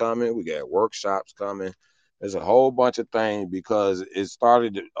classes coming, we got workshops coming. There's a whole bunch of things because it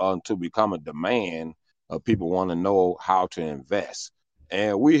started to become a demand of people want to know how to invest.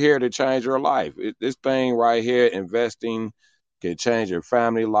 And we're here to change your life. This thing right here, investing can change your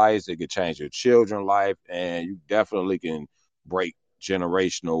family lives. It can change your children's life, and you definitely can break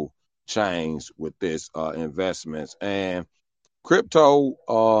generational chains with this investments. And crypto,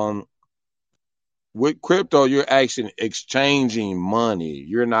 with crypto, you're actually exchanging money.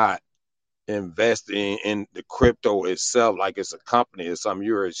 You're not investing in the crypto itself like it's a company or something.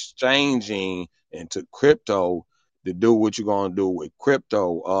 You're exchanging into crypto to do what you're gonna do with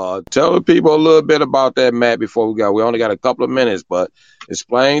crypto. Tell the people a little bit about that, Matt. Before we only got a couple of minutes, but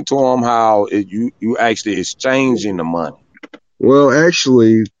explain to them how you actually exchanging the money. Well,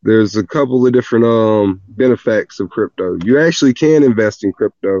 actually, there's a couple of different benefits of crypto. You actually can invest in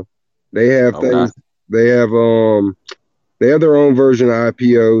crypto. They have Okay. things. They have um they have their own version of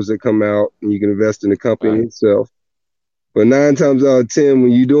IPOs that come out, and you can invest in the company Okay. itself. But 9 times out of 10,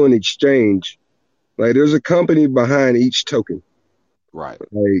 when you do an exchange, like there's a company behind each token. Right.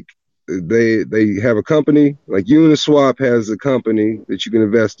 Like they have a company, like Uniswap has a company that you can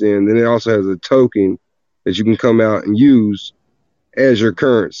invest in. Then it also has a token that you can come out and use as your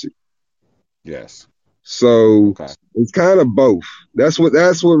currency. Yes. So Okay. it's kind of both. That's what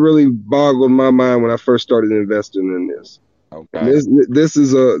really boggled my mind when I first started investing in this. And Okay. this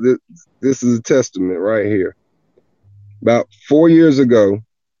is a testament right here. About 4 years ago,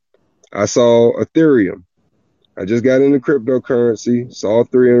 I saw Ethereum. I just got into cryptocurrency, saw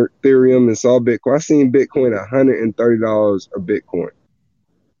Ethereum and saw Bitcoin. I seen Bitcoin $130 a Bitcoin.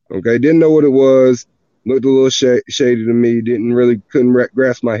 Okay, didn't know what it was. Looked a little shady to me. Couldn't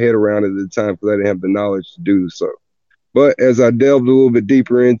grasp my head around it at the time because I didn't have the knowledge to do so. But as I delved a little bit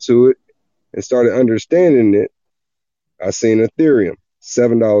deeper into it and started understanding it, I seen Ethereum,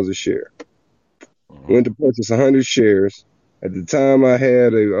 $7 a share. Mm-hmm. Went to purchase 100 shares. At the time, I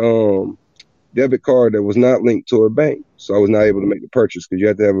had a debit card that was not linked to a bank, so I was not able to make the purchase because you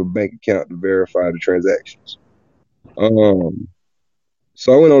have to have a bank account to verify the transactions. Um,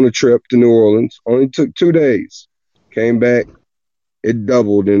 so I went on a trip to New Orleans. Only took 2 days. Came back, it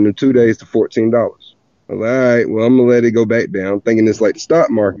doubled in the 2 days to $14. I was like, all right, well, I'm gonna let it go back down, thinking it's like the stock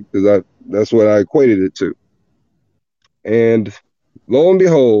market because that's what I equated it to. And lo and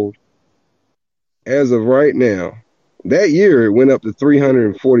behold, as of right now, that year it went up to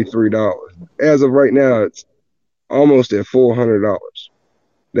 $343. As of right now, it's almost at $400.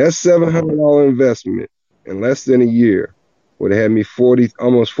 That $700 investment in less than a year would have had me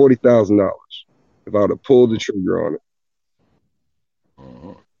almost $40,000 if I would have pulled the trigger on it.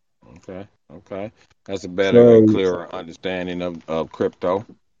 Mm-hmm. Okay. Okay. That's a better and So clearer understanding of crypto.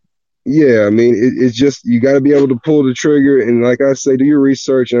 yeah, I mean, it's just you got to be able to pull the trigger, and like I say, do your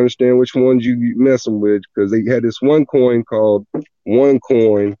research and understand which ones you messing with, because they had this one coin called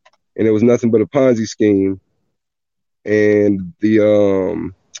OneCoin, and it was nothing but a Ponzi scheme. And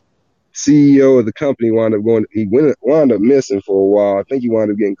the CEO of the company wound up wound up missing for a while. I think he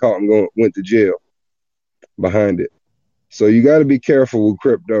wound up getting caught and went to jail behind it. So you got to be careful with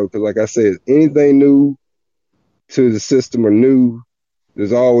crypto, because like I said, anything new to the system or new,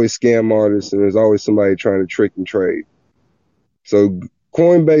 there's always scam artists and there's always somebody trying to trick and trade. So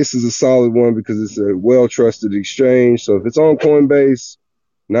Coinbase is a solid one because it's a well trusted exchange. So if it's on Coinbase,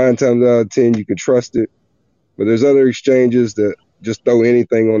 9 times out of 10 you can trust it. But there's other exchanges that just throw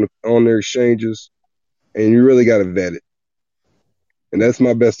anything on their exchanges, and you really got to vet it. And that's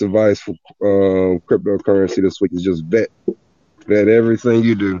my best advice for cryptocurrency this week is just vet everything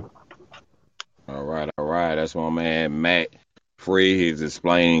you do. All right, all right. That's my man Matt Free. He's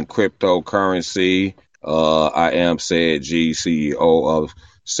explaining cryptocurrency. I am Said G, CEO of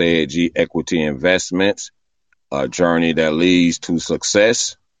Said G Equity Investments, a journey that leads to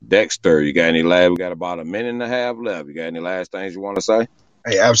success. Dexter, you got any last? We got about a minute and a half left. You got any last things you want to say?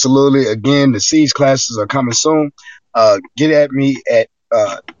 Hey, absolutely. Again, the Siege classes are coming soon. Get at me at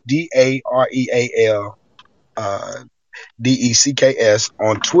DAREAL DECKS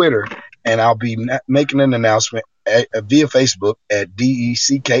on Twitter, and I'll be making an announcement via Facebook at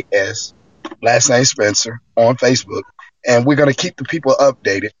DECKS, last name Spencer, on Facebook. And we're going to keep the people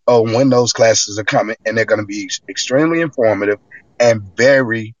updated on when those classes are coming, and they're going to be extremely informative and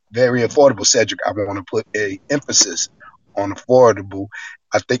very, very affordable. Cedric, I want to put a emphasis on affordable.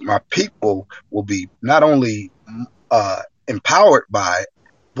 I think my people will be not only empowered by it,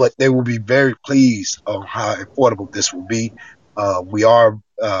 but they will be very pleased on how affordable this will be. We are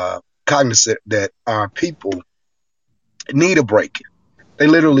cognizant that our people need a break. They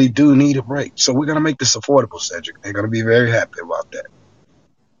literally do need a break. So we're going to make this affordable, Cedric. They're going to be very happy about that.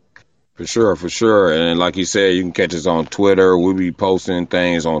 For sure, for sure. And like you said, you can catch us on Twitter. We'll be posting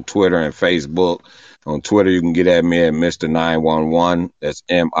things on Twitter and Facebook. On Twitter, you can get at me at Mr. 911. That's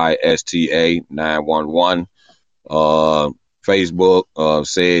MISTA 911. Facebook,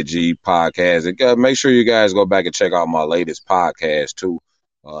 Said G Podcast. Make sure you guys go back and check out my latest podcast too.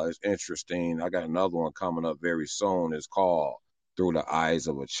 It's interesting. I got another one coming up very soon. It's called Through the Eyes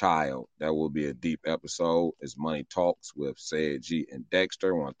of a Child. That will be a deep episode. It's Money Talks with Said G and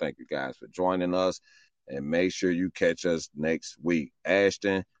Dexter. I want to thank you guys for joining us. And make sure you catch us next week.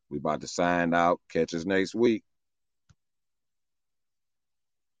 Ashton, we about to sign out. Catch us next week.